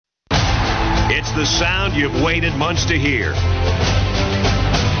It's the sound you've waited months to hear.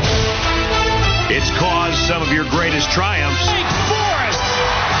 It's caused some of your greatest triumphs. Wake Forest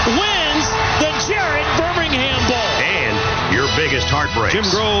wins the Jared Birmingham Bowl. And your biggest heartbreaks. Jim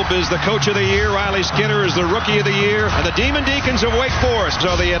Grobe is the coach of the year. Riley Skinner is the rookie of the year. And the Demon Deacons of Wake Forest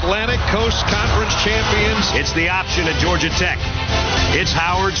are the Atlantic Coast Conference champions. It's the option at Georgia Tech. It's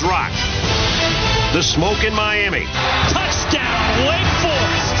Howard's Rock. The Smoke in Miami. Touchdown, Wake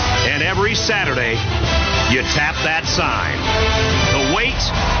Forest. And every Saturday, you tap that sign. The wait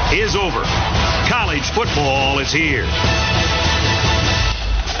is over. College football is here.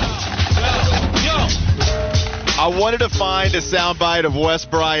 I wanted to find a soundbite of Wes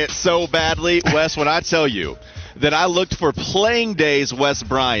Bryant so badly. Wes, when I tell you that I looked for playing days Wes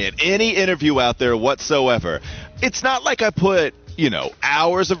Bryant, any interview out there whatsoever, it's not like I put,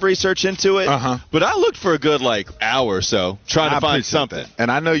 hours of research into it, but I looked for a good, hour or so trying to find something. That. And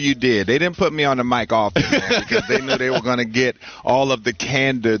I know you did. They didn't put me on the mic often, man, because they knew they were going to get all of the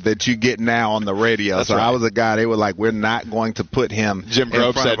candor that you get now on the radio. That's so right. I was a guy, they were like, we're not going to put him Jim in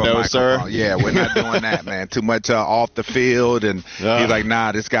Grobe front said of a no, microphone. sir. Yeah, we're not doing that, man. Too much off the field. And he's like,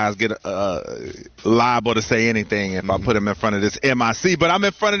 nah, this guy's liable to say anything if I put him in front of this MIC. But I'm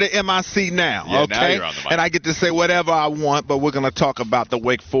in front of the MIC now, Yeah, okay? now you're on the mic. And I get to say whatever I want, but we're going to talk about the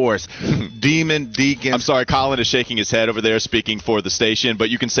Wake Forest Demon Deacons. I'm sorry, Colin is shaking his head over there speaking for the station, but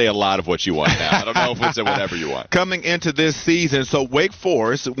you can say a lot of what you want now. I don't know if we say whatever you want. Coming into this season, so Wake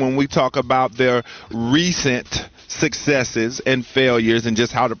Forest, when we talk about their recent successes and failures and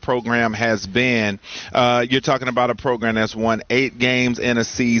just how the program has been, you're talking about a program that's won 8 games in a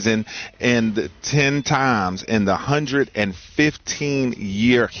season and 10 times in the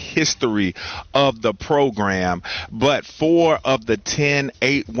 115-year history of the program. But 4 of the 10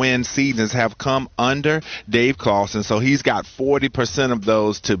 8-win seasons have come under Dave Clawson, so he's got 40% of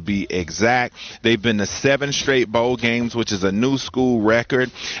those to be exact. They've been to 7 straight bowl games, which is a new school record,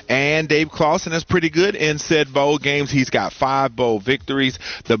 and Dave Clawson is pretty good in said bowl games. He's got 5 bowl victories,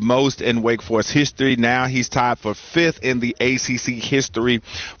 the most in Wake Forest history. Now he's tied for 5th in the ACC history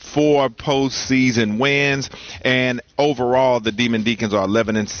for postseason wins, and overall the Demon Deacons are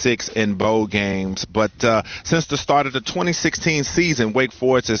 11-6 in bowl games. But since the start of the 2016 season, Wake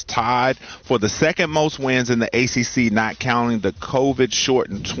Forest is tied for the second most wins in the ACC, not counting the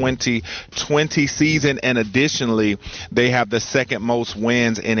COVID-shortened 2020 season. And additionally, they have the second most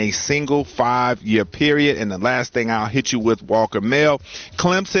wins in a single 5-year period. And the last thing I'll hit you with, Walker Mill,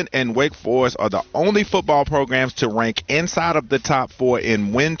 Clemson and Wake Forest are the only football programs to rank inside of the top 4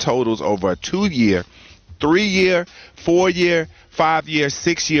 in win totals over a 2-year, 3-year, 4-year, 5-year,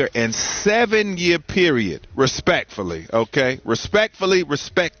 6-year, and 7-year period, respectfully, okay? Respectfully,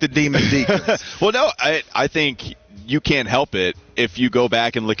 respect the Demon Deacons. Well, no, I think you can't help it if you go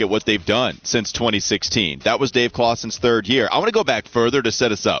back and look at what they've done since 2016. That was Dave Clawson's 3rd year. I want to go back further to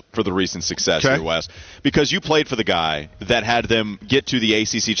set us up for the recent success here, Wes, because you played for the guy that had them get to the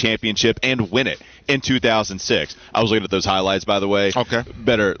ACC championship and win it in 2006. I was looking at those highlights, by the way. Okay.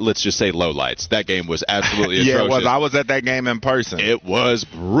 Better, let's just say lowlights. That game was absolutely atrocious. Yeah, it was. I was at that game in person. It was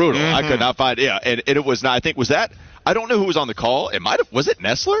brutal. I could not find and it was not, I think, was that, I don't know who was on the call. It might have, was it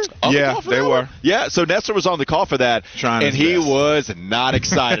Nestler? Yeah, they were. Yeah, so Nestler was on the call for that, and he was not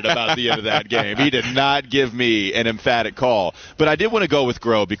excited about the end of that game. He did not give me an emphatic call. But I did want to go with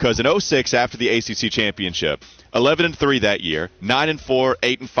Groh because in 2006, after the ACC championship, 11-3 that year, 9-4,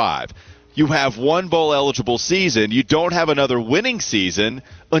 8-5. You have one bowl-eligible season. You don't have another winning season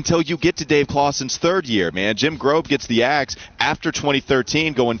until you get to Dave Clawson's 3rd year, man. Jim Grobe gets the axe after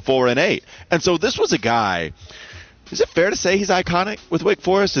 2013 going 4-8. And so this was a guy. Is it fair to say he's iconic with Wake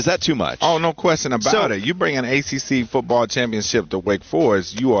Forest? Is that too much? Oh, no question about it. You bring an ACC football championship to Wake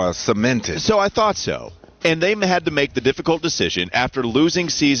Forest, you are cemented. So I thought so. And they had to make the difficult decision after losing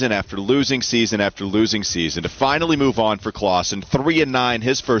season after losing season after losing season to finally move on for Clawson. 3-9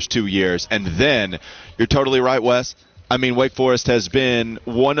 his first 2 years. And then, you're totally right, Wes. I mean, Wake Forest has been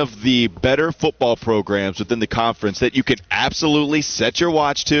one of the better football programs within the conference that you can absolutely set your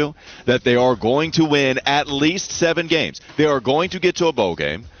watch to, that they are going to win at least 7 games. They are going to get to a bowl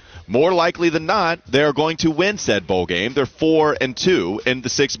game. More likely than not, they are going to win said bowl game. They're 4-2 in the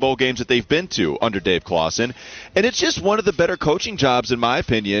 6 bowl games that they've been to under Dave Clawson. And it's just one of the better coaching jobs, in my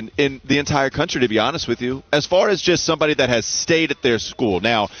opinion, in the entire country, to be honest with you, as far as just somebody that has stayed at their school.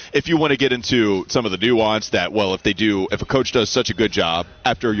 Now, if you want to get into some of the nuance that, well, if a coach does such a good job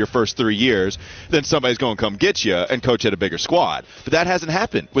after your first 3 years, then somebody's going to come get you and coach at a bigger squad. But that hasn't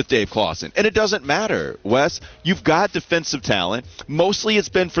happened with Dave Clawson. And it doesn't matter, Wes. You've got defensive talent. Mostly it's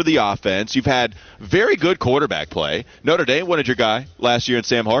been for the offense. You've had very good quarterback play. Notre Dame wanted your guy last year in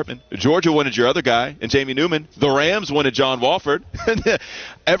Sam Hartman. Georgia wanted your other guy in Jamie Newman. The Rams wanted John Walford.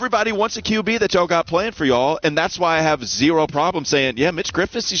 Everybody wants a QB that y'all got playing for y'all, and that's why I have zero problem saying, yeah, Mitch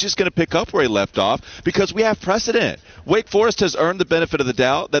Griffiths is just going to pick up where he left off because we have precedent. Wake Forest has earned the benefit of the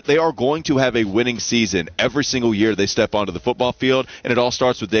doubt that they are going to have a winning season every single year they step onto the football field, and it all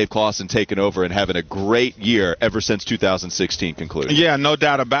starts with Dave Clawson taking over and having a great year ever since 2016 concluded. Yeah, no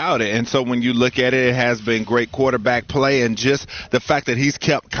doubt about it. And so when you look at it, it has been great quarterback play, and just the fact that he's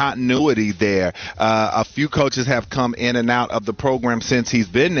kept continuity there. A few coaches have come in and out of the program since he's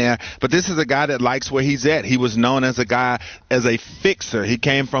been there, but this is a guy that likes where he's at. He was known as a guy, as a fixer. He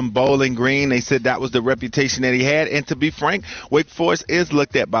came from Bowling Green. They said that was the reputation that he had. And to be frank, Wake Forest is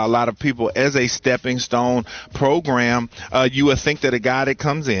looked at by a lot of people as a stepping stone program. You would think that a guy that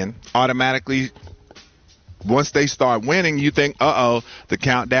comes in automatically, once they start winning, you think, the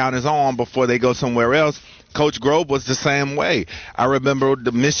countdown is on before they go somewhere else. Coach Grove was the same way. I remember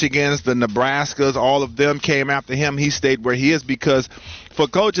the Michigans, the Nebraskas, all of them came after him. He stayed where he is because for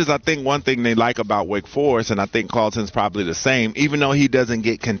coaches, I think one thing they like about Wake Forest, and I think Clawson's probably the same, even though he doesn't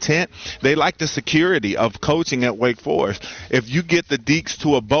get content, they like the security of coaching at Wake Forest. If you get the Deeks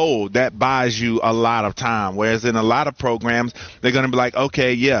to a bowl, that buys you a lot of time, whereas in a lot of programs, they're going to be like,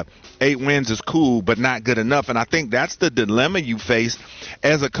 okay, yeah, 8 wins is cool, but not good enough. And I think that's the dilemma you face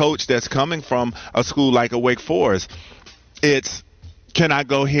as a coach that's coming from a school like a Wake Forest. It's, can I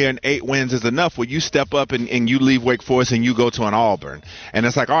go here and 8 wins is enough? Well, you step up and you leave Wake Forest and you go to an Auburn. And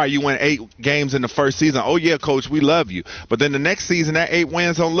it's like, all right, you win 8 games in the first season. Oh, yeah, coach, we love you. But then the next season, that 8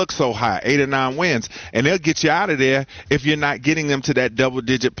 wins don't look so high, 8 or 9 wins. And they'll get you out of there if you're not getting them to that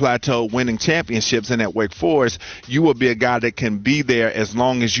double-digit plateau winning championships. And at Wake Forest, you will be a guy that can be there as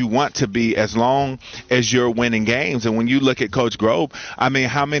long as you want to be, as long as you're winning games. And when you look at Coach Grove, I mean,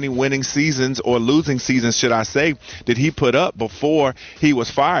 how many winning seasons or losing seasons, should I say, did he put up before he was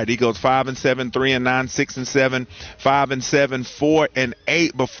fired? He goes 5-7, 3-9, 6-7, 5-7,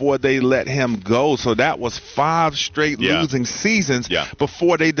 4-8 before they let him go. So that was 5 straight losing seasons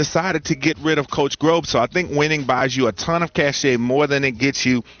before they decided to get rid of Coach Grove. So I think winning buys you a ton of cachet, more than it gets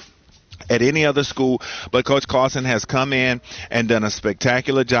you at any other school. But Coach Clawson has come in and done a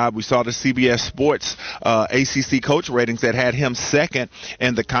spectacular job. We saw the CBS Sports ACC coach ratings that had him second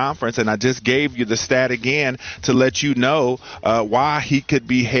in the conference, and I just gave you the stat again to let you know why he could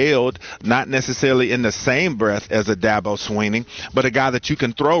be hailed, not necessarily in the same breath as a Dabo Swinney, but a guy that you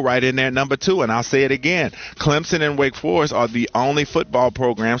can throw right in there, number 2. And I'll say it again, Clemson and Wake Forest are the only football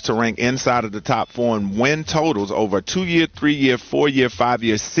programs to rank inside of the top 4 in win totals over a 2-year, 3-year, 4-year,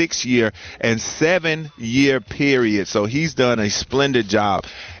 5-year, 6-year, and 7-year period. So he's done a splendid job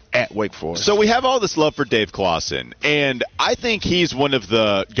at Wake Forest. So we have all this love for Dave Clawson, and I think he's one of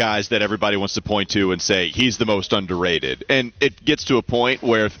the guys that everybody wants to point to and say he's the most underrated. And it gets to a point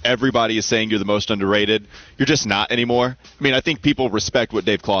where if everybody is saying you're the most underrated, you're just not anymore. I mean, I think people respect what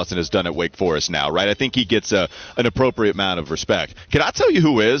Dave Clawson has done at Wake Forest now, right? I think he gets an appropriate amount of respect. Can I tell you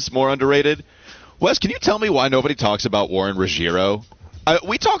who is more underrated? Wes, can you tell me why nobody talks about Warren Ruggiero?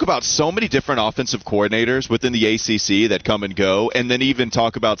 We talk about so many different offensive coordinators within the ACC that come and go, and then even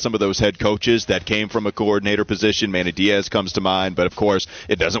talk about some of those head coaches that came from a coordinator position. Manny Diaz comes to mind, but of course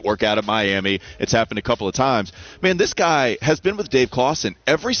it doesn't work out at Miami. It's happened a couple of times. Man, this guy has been with Dave Clawson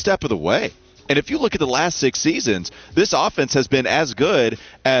every step of the way. And if you look at the last 6 seasons, this offense has been as good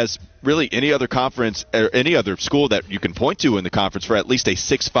as really any other conference or any other school that you can point to in the conference for at least a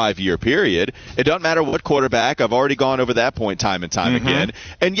 6-5-year period. It doesn't matter what quarterback. I've already gone over that point time and time again.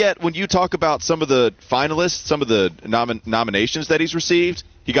 And yet when you talk about some of the finalists, some of the nominations that he's received,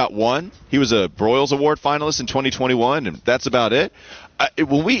 he got 1. He was a Broyles Award finalist in 2021, and that's about it.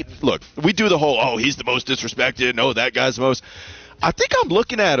 When we do the whole, he's the most disrespected. No, that guy's the most. I think I'm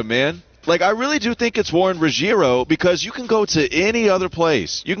looking at him, man. Like, I really do think it's Warren Ruggiero, because you can go to any other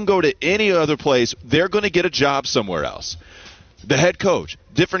place. They're going to get a job somewhere else. The head coach,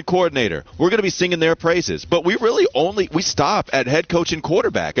 different coordinator, we're going to be singing their praises. But we really we stop at head coach and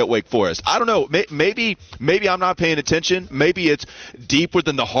quarterback at Wake Forest. I don't know. Maybe I'm not paying attention. Maybe it's deep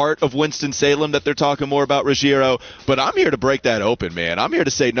within the heart of Winston-Salem that they're talking more about Ruggiero. But I'm here to break that open, man. I'm here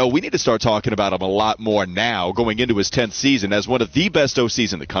to say, no, we need to start talking about him a lot more now going into his 10th season as one of the best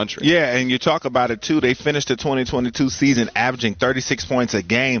OCs in the country. Yeah, and you talk about it, too. They finished the 2022 season averaging 36 points a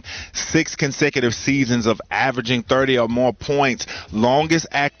game, 6 consecutive seasons of averaging 30 or more points, longest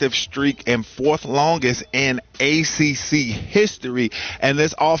active streak and 4th longest in ACC history. And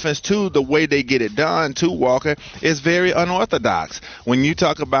this offense, too, the way they get it done, too, Walker, is very unorthodox. When you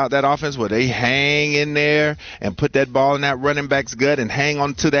talk about that offense where they hang in there and put that ball in that running back's gut and hang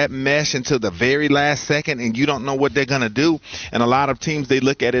on to that mesh until the very last second, and you don't know what they're going to do. And a lot of teams, they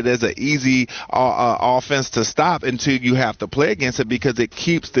look at it as an easy offense to stop until you have to play against it, because it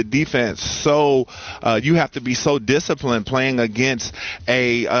keeps the defense so you have to be so disciplined playing against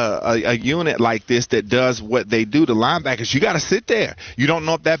a unit like this that does what they do. The linebackers, you got to sit there. You don't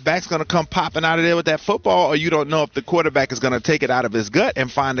know if that back's going to come popping out of there with that football, or you don't know if the quarterback is going to take it out of his gut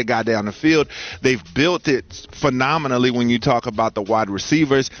and find the guy down the field. They've built it phenomenally when you talk about the wide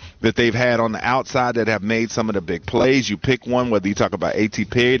receivers that they've had on the outside that have made some of the big plays. You pick one, whether you talk about A.T.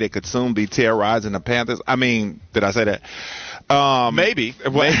 Perry, that could soon be terrorizing the Panthers. I mean, did I say that? Maybe.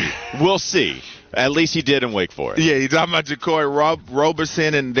 We'll see. At least he did in Wake Forest. Yeah, he's talking about Ja'Cory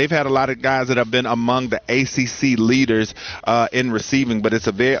Roberson, and they've had a lot of guys that have been among the ACC leaders in receiving, but it's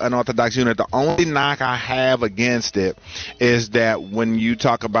a very unorthodox unit. The only knock I have against it is that when you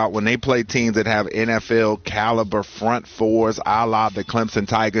talk about when they play teams that have NFL caliber front fours, a la the Clemson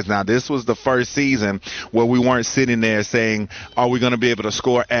Tigers. Now, this was the first season where we weren't sitting there saying, are we going to be able to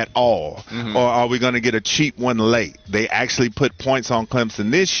score at all? Or are we going to get a cheap one late? They actually put points on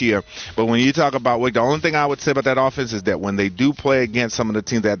Clemson this year, but when you talk about the only thing I would say about that offense is that when they do play against some of the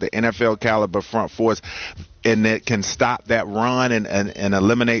teams that have the NFL caliber front fours and that can stop that run and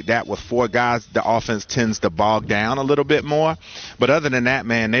eliminate that with four guys, the offense tends to bog down a little bit more. But other than that,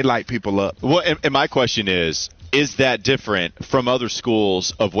 man, they light people up. Well, and my question is that different from other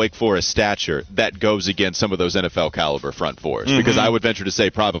schools of Wake Forest stature that goes against some of those NFL caliber front fours? Because I would venture to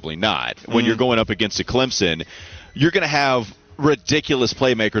say probably not. When you're going up against a Clemson, you're going to have ridiculous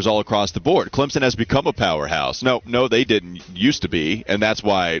playmakers all across the board. Clemson has become a powerhouse. No, they didn't used to be, and that's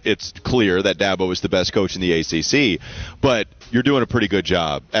why it's clear that Dabo is the best coach in the ACC. But you're doing a pretty good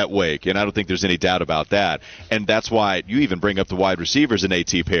job at Wake, and I don't think there's any doubt about that. And that's why you even bring up the wide receivers in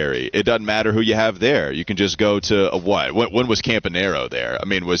A.T. Perry. It doesn't matter who you have there. You can just go to when was Campanaro there? I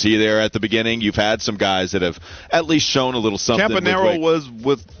mean, was he there at the beginning? You've had some guys that have at least shown a little something. Campanaro was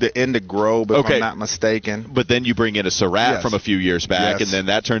with the end of Grove, if I'm not mistaken. But then you bring in a Surratt from a few years back, and then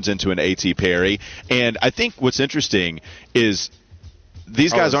that turns into an A.T. Perry. And I think what's interesting is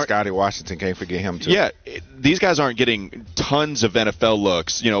these guys aren't. Scotty Washington, can't forget him too. Yeah, these guys aren't getting tons of NFL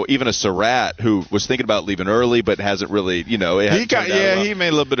looks. You know, even a Surratt who was thinking about leaving early but hasn't really. You know, he made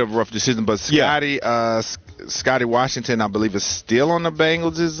a little bit of a rough decision. But Scotty Washington, I believe, is still on the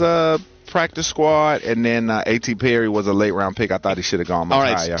Bengals' practice squad, and then A.T. Perry was a late round pick. I thought he should have gone much higher.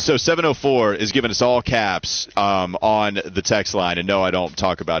 All right, so 704 is giving us all caps on the text line, and no, I don't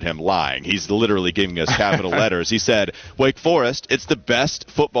talk about him lying. He's literally giving us capital letters. He said, Wake Forest, it's the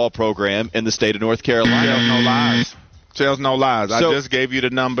best football program in the state of North Carolina. No lies. Tells no lies. I just gave you the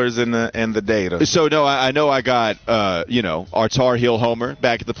numbers and the data. So, no, I know I got, our Tar Heel homer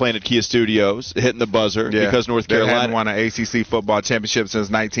back at the Planet Kia Studios hitting the buzzer because North Carolina hadn't won an ACC football championship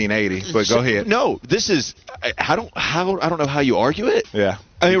since 1980. But go ahead. No, this is I don't know how you argue it. Yeah.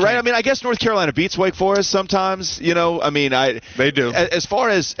 I mean, right? I mean, I guess North Carolina beats Wake Forest sometimes. You know, I mean, they do. As far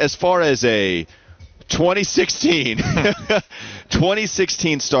as a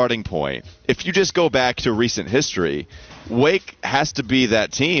 2016 starting point, if you just go back to recent history, Wake has to be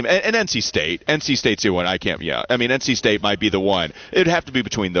that team. And NC State. NC State's the one I can't. Yeah. I mean, NC State might be the one. It'd have to be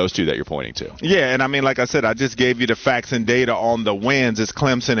between those two that you're pointing to. Yeah. And I mean, like I said, I just gave you the facts and data on the wins. It's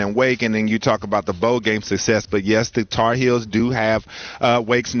Clemson and Wake. And then you talk about the bowl game success. But yes, the Tar Heels do have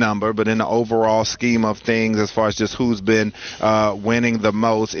Wake's number. But in the overall scheme of things, as far as just who's been winning the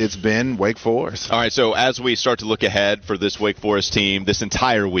most, it's been Wake Forest. All right. So as we start to look ahead for this Wake Forest team, this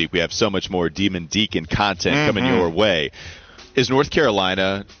entire week, we have so much more Demon Deacon content coming your way. Is North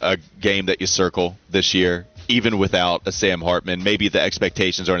Carolina a game that you circle this year, even without a Sam Hartman? Maybe the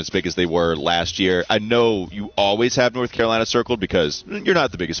expectations aren't as big as they were last year. I know you always have North Carolina circled because you're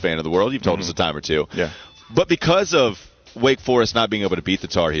not the biggest fan of the world. You've told us a time or two. Yeah. But because of Wake Forest not being able to beat the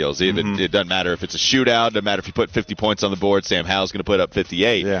Tar Heels, it doesn't matter if it's a shootout, it doesn't matter if you put 50 points on the board, Sam Howell's going to put up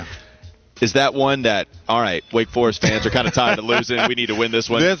 58. Yeah. Is that one that, all right, Wake Forest fans are kind of tired of losing, we need to win this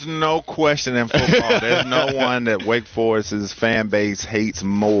one? There's no question in football. There's no one that Wake Forest's fan base hates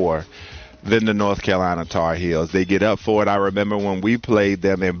more than the North Carolina Tar Heels. They get up for it. I remember when we played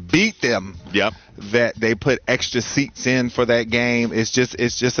them and beat them. Yep. that they put extra seats in for that game. It's just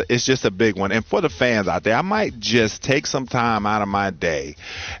a big one. And for the fans out there, I might just take some time out of my day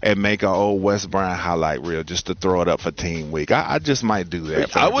and make an old Wes Bryant highlight reel just to throw it up for Team Week. I just might do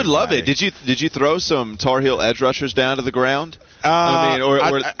that. I would love it. Did you throw some Tar Heel edge rushers down to the ground? I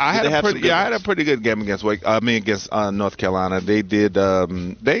had a pretty good game against North Carolina. They did.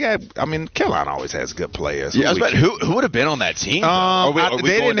 Carolina always has good players. Yeah, who would have been on that team?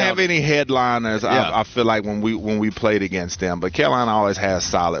 They didn't have any headliners. Yeah. I feel like when we played against them, but Carolina always has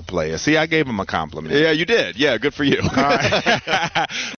solid players. See, I gave them a compliment. Yeah, you did. Yeah, good for you. All right.